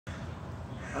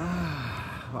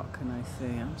What can I say?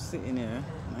 I'm sitting here,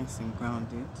 nice and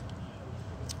grounded.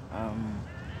 Um,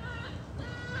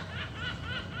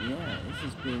 yeah, this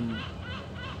has been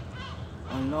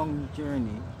a long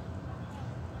journey,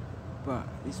 but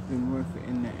it's been worth it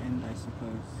in the end, I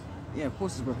suppose. Yeah, of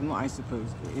course it's worth it. Not I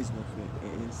suppose, it is worth it.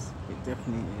 It is. It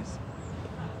definitely is.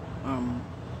 Um,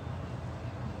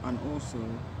 and also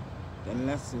the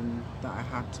lesson that I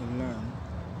had to learn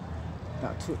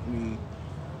that took me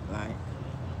like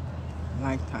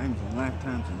lifetimes and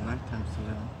lifetimes and lifetimes to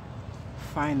learn.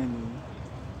 Finally,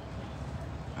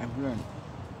 I've learned,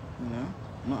 you know.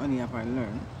 Not only have I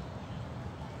learned,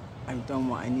 I've done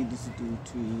what I needed to do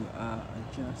to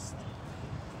adjust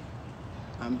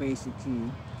and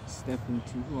basically step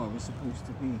into who I was supposed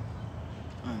to be.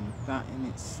 And that in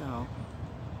itself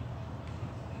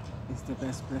is the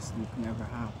best blessing you can ever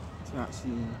have, to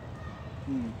actually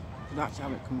be, to actually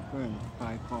have it confirmed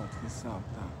by God Himself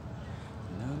that,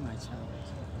 no, my child,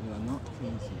 you are not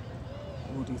crazy.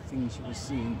 All the things you were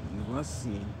seeing, you were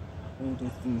seeing. All the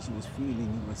things you was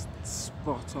feeling, you was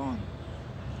spot on.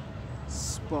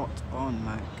 Spot on,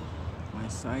 like my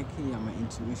psyche and my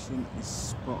intuition is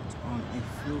spot on. I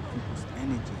feel people's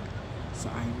energy. So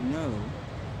I know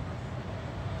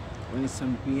when it's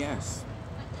some BS,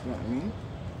 you know what I mean?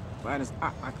 But I just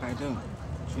act like I don't.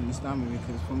 Do you understand me?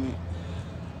 Because from it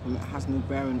has no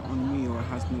bearing on me or it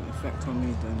has no effect on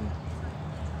me, then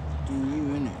do you,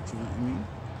 innit? Do you know what I mean?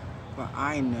 But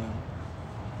I know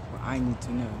what I need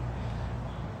to know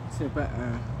to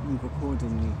better move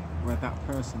accordingly where that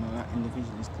person or that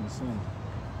individual is concerned.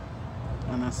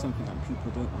 And that's something that people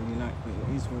don't really like, but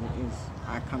it is what it is.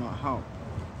 I cannot help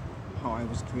how I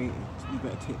was created. You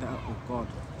better take that up with God,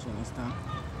 do you understand?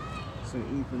 So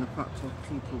even the fact of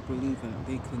people believing that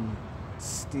they can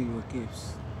steal your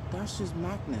gifts, that's just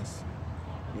madness,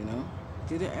 you know?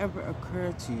 Did it ever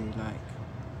occur to you, like,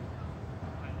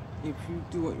 if you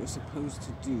do what you're supposed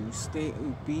to do, stay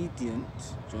obedient,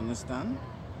 do you understand?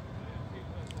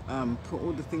 Put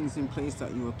all the things in place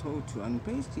that you were told to, and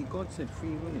basically God said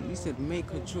free will. He said make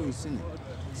a choice, innit?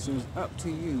 So it's up to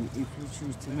you if you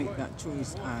choose to make that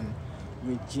choice and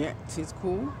reject His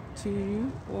call to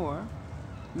you, or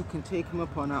you can take Him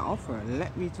up on that offer.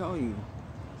 Let me tell you,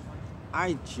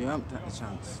 I jumped at the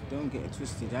chance. Don't get it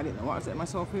twisted. I didn't know what I was letting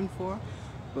myself in for,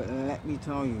 but let me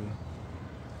tell you,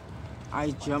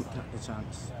 I jumped at the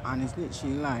chance, and it's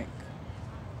literally like,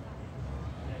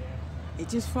 it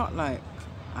just felt like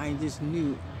I just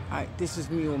knew this is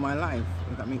me all my life,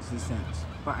 if that makes any sense.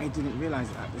 But I didn't realize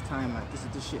it at the time. Like, this is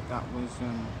the shit that was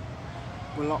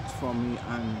blocked from me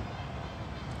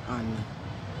and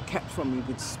kept from me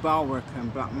with spell work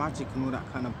and black magic and all that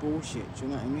kind of bullshit. Do you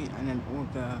know what I mean? And then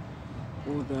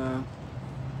all the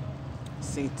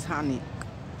satanic,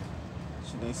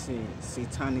 should I say,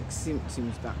 satanic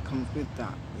symptoms that comes with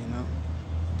that, you know?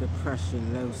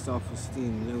 Depression, low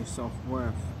self-esteem, low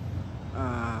self-worth,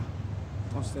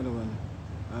 what's the other one?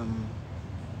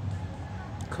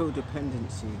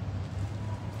 Codependency,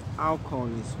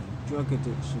 alcoholism, drug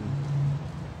addiction,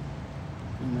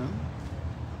 you know?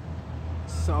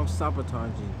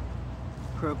 Self-sabotaging,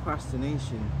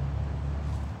 procrastination,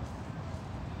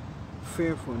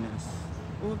 fearfulness.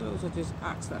 All those are just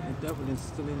acts that the devil is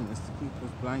still in us to keep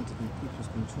us blinded and keep us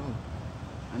controlled.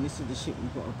 And this is the shit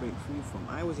we've got to break free from.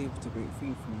 I was able to break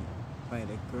free from it by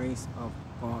the grace of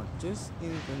God, just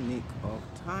in the nick of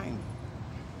time.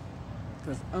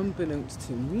 Because unbeknownst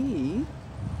to me,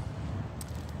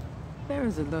 there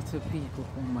is a lot of people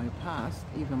from my past,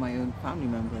 even my own family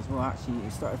members. Well, actually,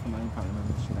 it started from my own family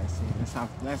members, should I say.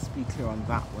 Let's be clear on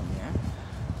that one, yeah?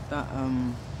 That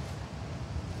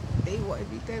they wanted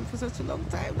me dead for such a long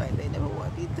time. Like, they never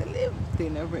wanted me to live. They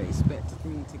never expected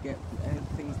me to get any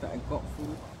things that I got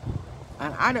through.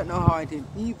 And I don't know how I did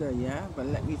either, yeah? But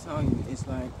let me tell you, it's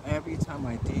like every time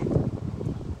I did,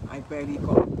 I barely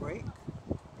got a break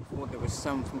before there was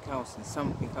something else and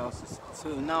something else.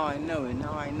 So now I know, and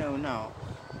now I know now,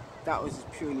 that was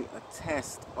just purely a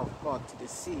test of God to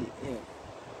see if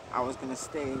I was going to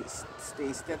stay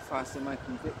steadfast in my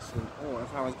conviction, or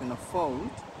if I was going to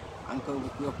fold and go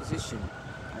with the opposition.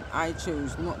 And I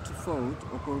chose not to fold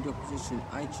or go with the opposition.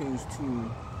 I chose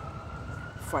to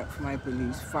fight for my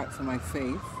beliefs, fight for my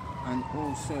faith, and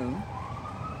also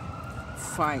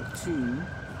fight to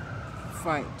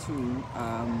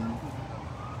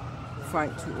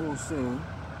also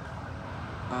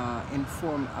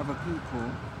inform other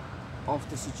people of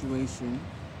the situation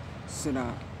so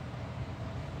that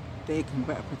they can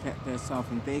better protect themselves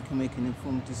and they can make an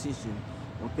informed decision,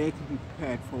 or they can be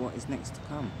prepared for what is next to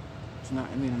come. Do you know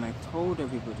what I mean? And I told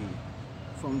everybody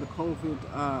from the COVID,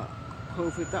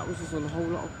 that was just a whole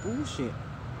lot of bullshit.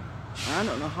 And I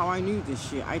don't know how I knew this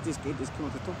shit. It just came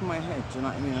off the top of my head, do you know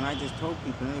what I mean? And I just told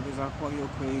people, and everybody's like, oh, you're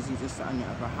crazy, this, that, and the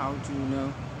other. How do you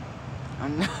know?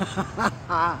 And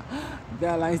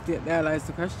there lies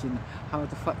the question. How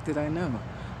the fuck did I know?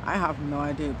 I have no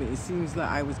idea, but it seems like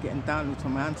I was getting downloads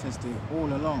from my ancestors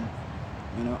all along.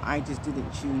 You know, I just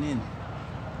didn't tune in,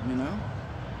 you know?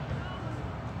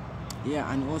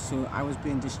 Yeah, and also I was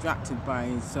being distracted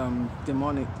by some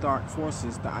demonic dark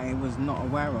forces that I was not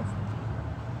aware of.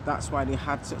 That's why they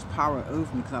had such power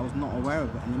over me, because I was not aware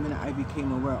of it. And the minute I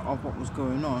became aware of what was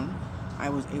going on, I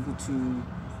was able to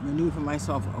maneuver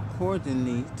myself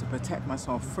accordingly to protect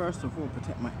myself. First of all,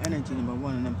 protect my energy, number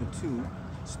one, and number two,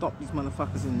 stop these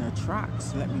motherfuckers in their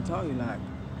tracks. Let me tell you, like,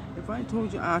 if I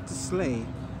told you I had to slay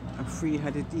a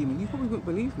three-headed demon, you probably wouldn't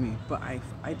believe me, but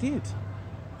I did.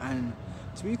 And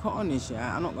to be quite honest,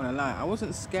 yeah, I'm not gonna lie, I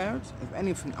wasn't scared. If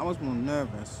anything, I was more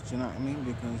nervous, do you know what I mean?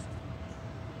 Because,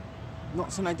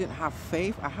 not saying I didn't have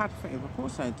faith, I had faith, of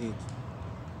course I did.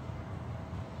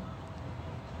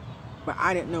 But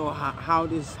I didn't know how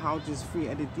this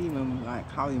three-headed demon, like,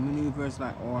 how he maneuvers,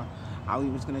 like, or how he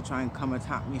was gonna try and come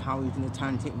attack me, how he was gonna try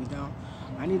and take me down.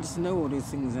 I needed to know all these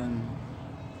things, and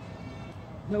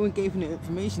no one gave me the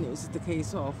information. It was just the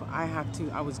case of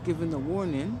I was given the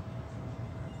warning.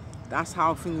 That's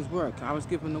how things work. I was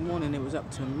given the warning. It was up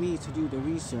to me to do the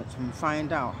research and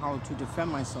find out how to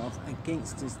defend myself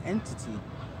against this entity.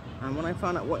 And when I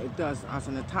found out what it does as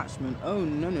an attachment, oh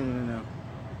no.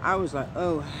 I was like,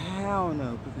 oh hell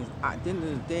no, because at the end of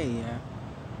the day, yeah,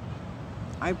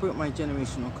 I broke my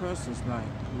generational curses, like,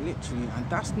 literally, and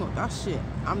that's shit.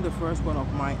 I'm the first one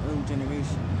of my own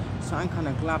generation, so I'm kind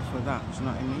of glad for that, do you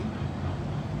know what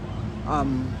I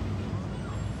mean?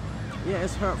 Yeah,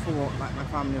 it's hurtful what, like, my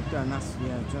family have done, that's,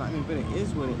 yeah, do you know what I mean? But it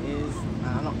is what it is, and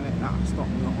I'm not going to let that stop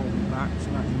me or hold me back, do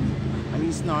you know what I mean? At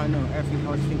least now I know everything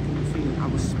I was thinking and feeling, I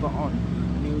was spot on,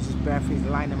 and it was just barefaced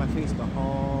lying in my face the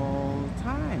whole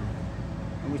time,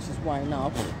 and which is why now,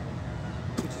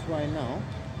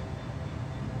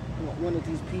 one of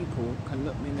these people can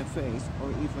look me in the face or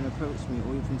even approach me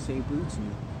or even say boo to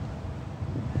me.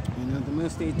 You know, the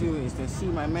most they do is they see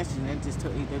my message and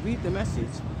they read the message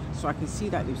so I can see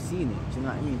that they've seen it, do you know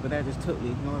what I mean? But they just totally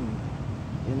ignore me,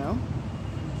 you know?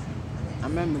 And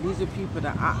remember, these are people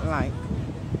that act like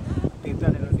they've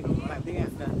done everything, like they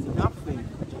ain't done nothing,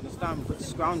 do you understand? But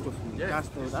scoundrel for me, that's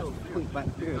the point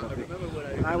blank period of it.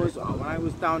 When I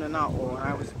was down and out, or when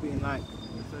I was being like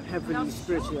heavily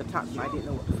spiritually attacked, I didn't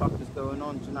know what the fuck was going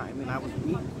on, do you know what I mean? I was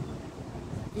weak.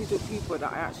 These are people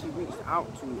that I actually reached out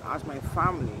to as my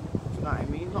family, do you know what I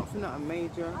mean? Nothing that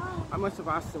major. I must have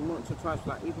asked them once or twice for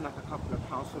like even like a couple of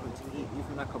pounds something to eat,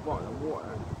 even like a bottle of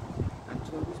water. And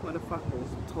you know, these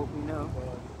motherfuckers told me no.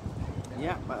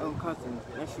 Yeah, my own cousin.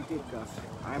 Yes, you did, Gus.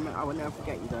 I will never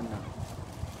forget you done that.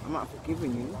 I'm not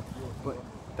forgiving you, but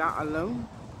that alone,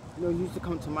 you know, you used to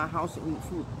come to my house and eat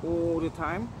food all the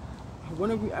time. When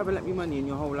have you ever lent me money in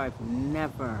your whole life?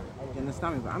 Never. You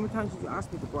understand me? But how many times did you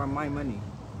ask me to borrow my money?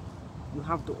 You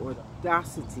have the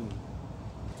audacity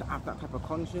to have that type of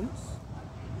conscience.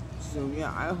 So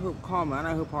yeah, I hope karma and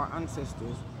I hope our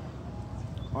ancestors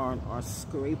are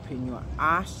scraping your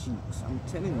ass cheeks. I'm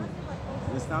telling you. You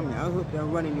understand me? I hope they're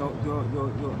running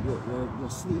your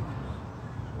sleep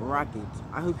ragged.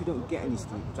 I hope you don't get any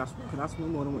sleep. Because that's no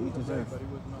more than what you deserve.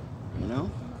 You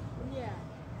know?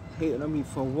 Hating on me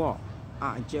for what?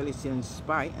 Out of jealousy and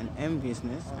spite and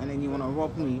enviousness, and then you want to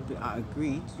rob me out of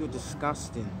greed. You're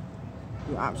disgusting.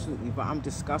 You're absolutely, but I'm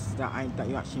disgusted that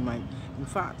you actually might. In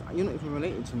fact, you're not even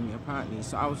related to me apparently,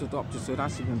 so I was adopted, so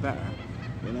that's even better,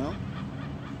 you know?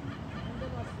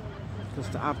 Because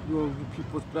to have your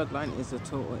people's bloodline is a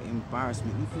total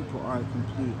embarrassment. You people are a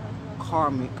complete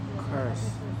karmic curse,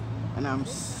 and I'm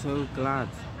so glad.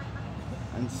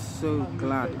 I'm so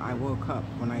glad I woke up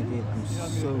when I did. I'm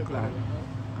so glad.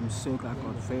 I'm so glad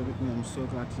God favored me. I'm so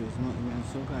glad He has not me. I'm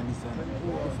so glad He's done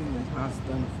everything He has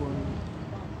done for me.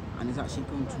 And He's actually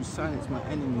going to silence my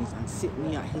enemies and sit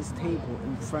me at His table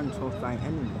in front of thy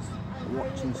enemies.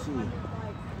 Watch and see.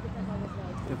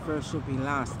 The first shall be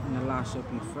last and the last shall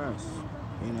be first.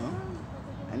 You know?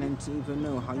 And then to even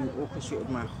know how you orchestrated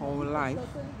my whole life.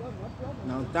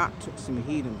 Now that took some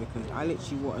healing, because I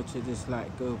literally wanted to just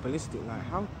like go ballistic. Like,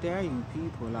 how dare you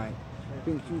people like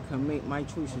think you can make my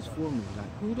choices for me?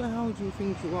 Like, who the hell do you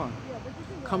think you are?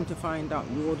 Come to find out,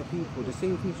 you're the people. The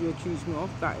same things you accuse me of,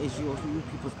 that is you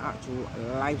people's actual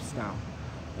lifestyle.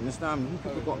 Understand me? You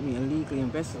people got me illegally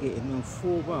investigated, knowing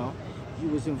full well you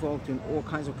was involved in all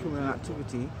kinds of criminal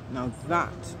activity. Now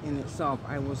that in itself,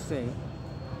 I will say,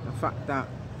 the fact that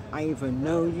I even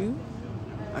know you,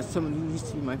 As someone who used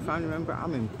to be my family member,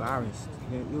 I'm embarrassed.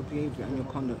 Your behaviour and your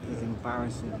conduct is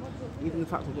embarrassing. Even the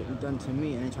fact of what you've done to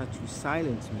me and then tried to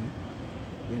silence me,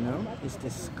 you know, it's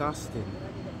disgusting.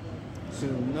 So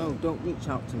no, don't reach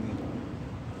out to me.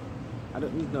 I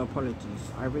don't need no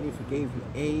apologies. I already forgave you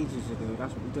ages ago.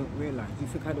 That's what you don't realise. You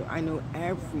think I know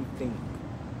everything.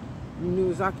 You knew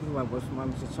exactly who I was from when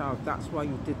I was a child. That's why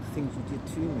you did the things you did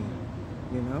to me,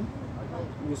 you know?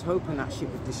 You was hoping that shit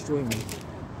would destroy me.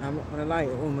 And I'm not gonna lie,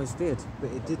 it almost did, but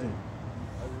it didn't.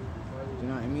 Do you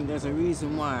know what I mean? There's a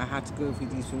reason why I had to go through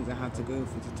these things I had to go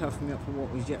through to toughen me up for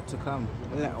what was yet to come,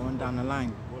 later on down the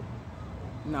line.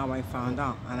 Now I found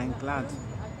out, and I'm glad.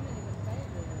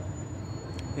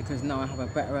 Because now I have a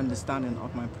better understanding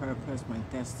of my purpose, my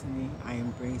destiny. I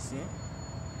embrace it.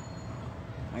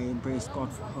 I embrace God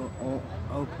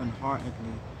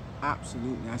open-heartedly.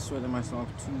 Absolutely. I surrender myself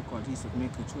to God. He said,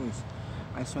 make a choice.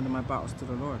 I surrender my battles to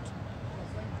the Lord.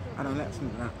 I don't let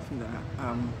things that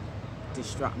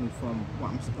distract me from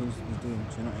what I'm supposed to be doing.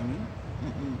 Do you know what I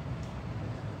mean?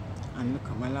 And look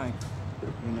at my life,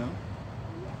 you know?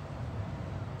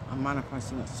 I'm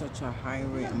manifesting at such a high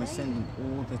rate. I'm ascending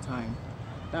all the time.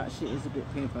 That shit is a bit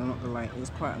painful, I'm not gonna lie. It's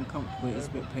quite uncomfortable, it's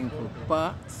a bit painful.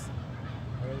 But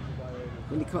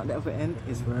when you come at the other end,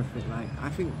 it's worth it. Like, I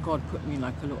think God put me in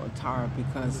like a little tower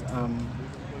because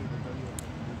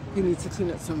he needs to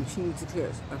clear a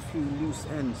few loose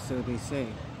ends, so they say.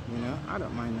 You know, I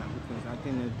don't mind that because at the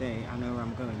end of the day, I know where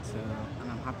I'm going, so,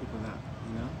 and I'm happy with that.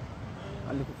 You know,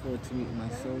 I'm looking forward to meeting my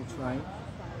soul tribe.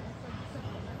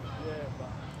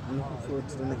 I'm looking forward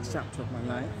to the next chapter of my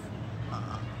life.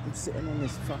 I'm sitting on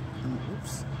this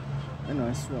oops. I know,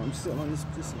 I swear, I'm sitting on this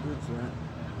piece of wood, right?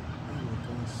 Oh my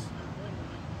gosh.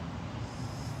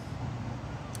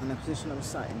 And the position I was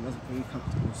sat in wasn't very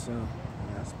comfortable, so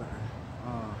yeah, that's better.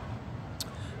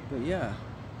 But yeah,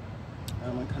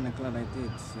 I'm kind of glad I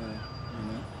did, so, you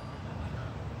know.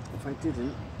 If I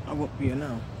didn't, I wouldn't be here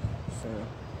now. So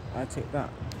I take that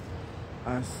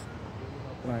as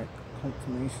like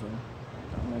confirmation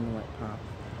that I'm on the right path.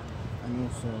 And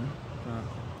also that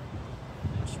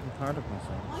I should be proud of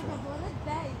myself. So,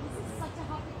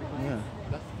 yeah.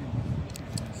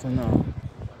 So now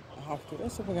I have to.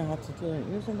 That's something I have to do. You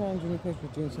know, sometimes when you're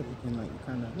doing something, like you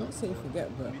kind of not say forget,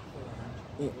 but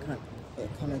it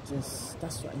kind of just.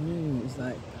 That's what I mean. It's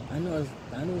like I know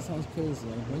it sounds crazy.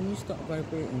 Like when you start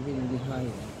vibrating really, really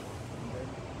high,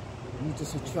 you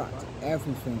just attract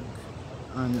everything.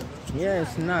 And yeah,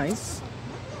 it's nice,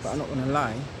 but I'm not gonna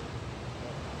lie.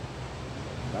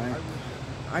 Like,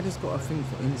 I just got a thing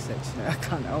for insects, I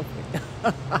can't help it.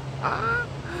 I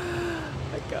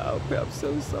can't help it, I'm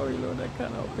so sorry, Lord, I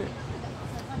can't help it.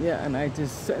 Yeah, and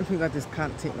certain things I just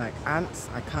can't take, like ants,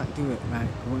 I can't do it. Like,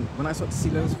 when I start to see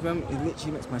loads of them, it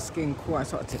literally makes my skin cool. I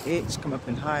start to itch, come up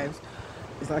in hives.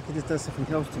 It's like it just does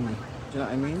something else to me, do you know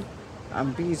what I mean?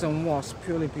 And bees and wasps,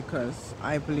 purely because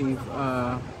I believe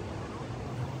I'm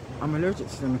allergic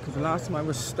to them, because the last time I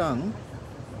was stung,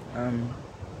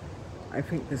 I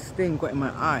think the sting got in my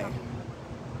eye,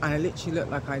 and I literally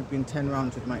looked like I'd been 10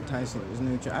 rounds with Mike Tyson. It was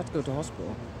no joke. I had to go to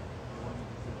hospital,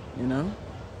 you know,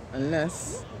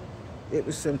 unless it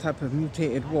was some type of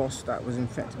mutated wasp that was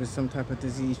infected with some type of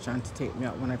disease trying to take me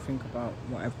out. When I think about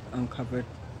what I've uncovered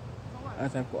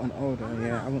as I've gotten older,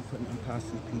 yeah, I won't put it on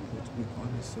past these people, to be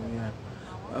honest. So yeah,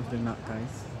 but other than that,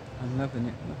 guys, I'm loving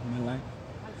it, loving my life.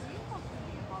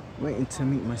 Waiting to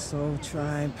meet my soul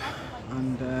tribe,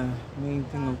 and main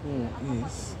thing of all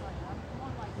is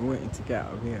waiting to get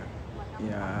out of here.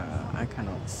 Yeah, I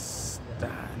cannot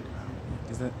stand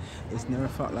it. It's never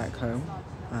felt like home,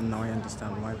 and now I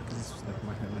understand why, because this was never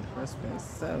my home in the first place.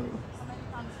 So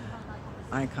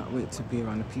I can't wait to be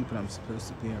around the people I'm supposed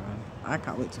to be around. I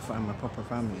can't wait to find my proper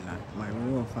family, like my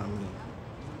real family.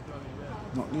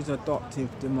 Not these adoptive,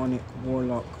 demonic,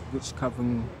 warlock, witch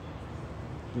covering,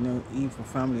 you know, evil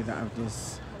family that I've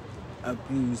just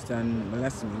abused and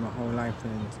molested me my whole life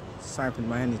and siphoned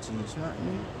my energy, you know what I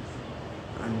mean?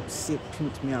 And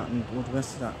pimped me out and all the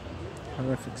rest of that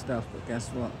horrific stuff. But guess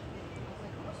what?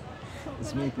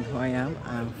 It's made me who I am,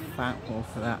 and I'm thankful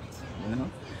for that, you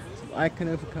know? So if I can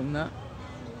overcome that,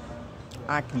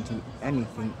 I can do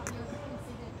anything.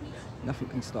 Nothing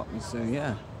can stop me, so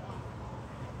yeah.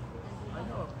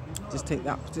 Just take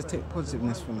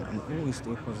positiveness from it and always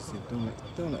stay positive.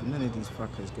 Don't let none of these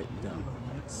fuckers get you down.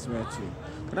 I swear to you.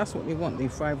 Because that's what they want. They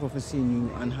thrive off of seeing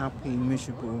you unhappy,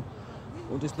 miserable,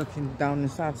 or just looking down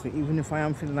inside. So even if I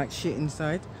am feeling like shit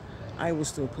inside, I will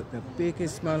still put the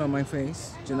biggest smile on my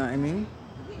face. Do you know what I mean?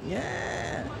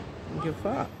 Yeah. Don't give a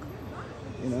fuck.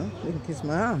 You know? They can kiss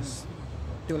my ass.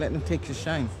 Don't let them take your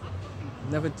shine.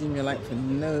 Never dim your light for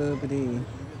nobody.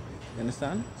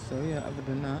 understand? So yeah, other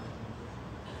than that,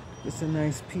 it's a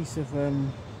nice piece of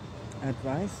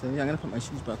advice. So yeah, I'm gonna put my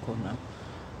shoes back on now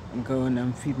and go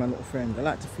and feed my little friend. I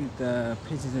like to feed the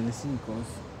pigeons and the seagulls.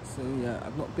 So yeah,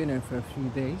 I've not been here for a few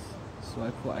days, so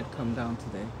I thought I'd come down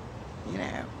today. You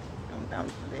know, come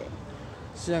down today.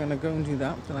 So I'm gonna go and do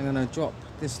that. Then I'm gonna drop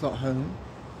this lot home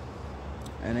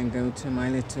and then go to my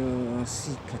little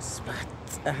secret spot.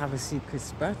 I have a secret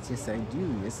spot. Yes, I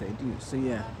do. Yes, I do. So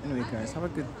yeah. Anyway, guys, have a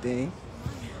good day,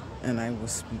 and I will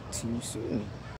speak to you soon.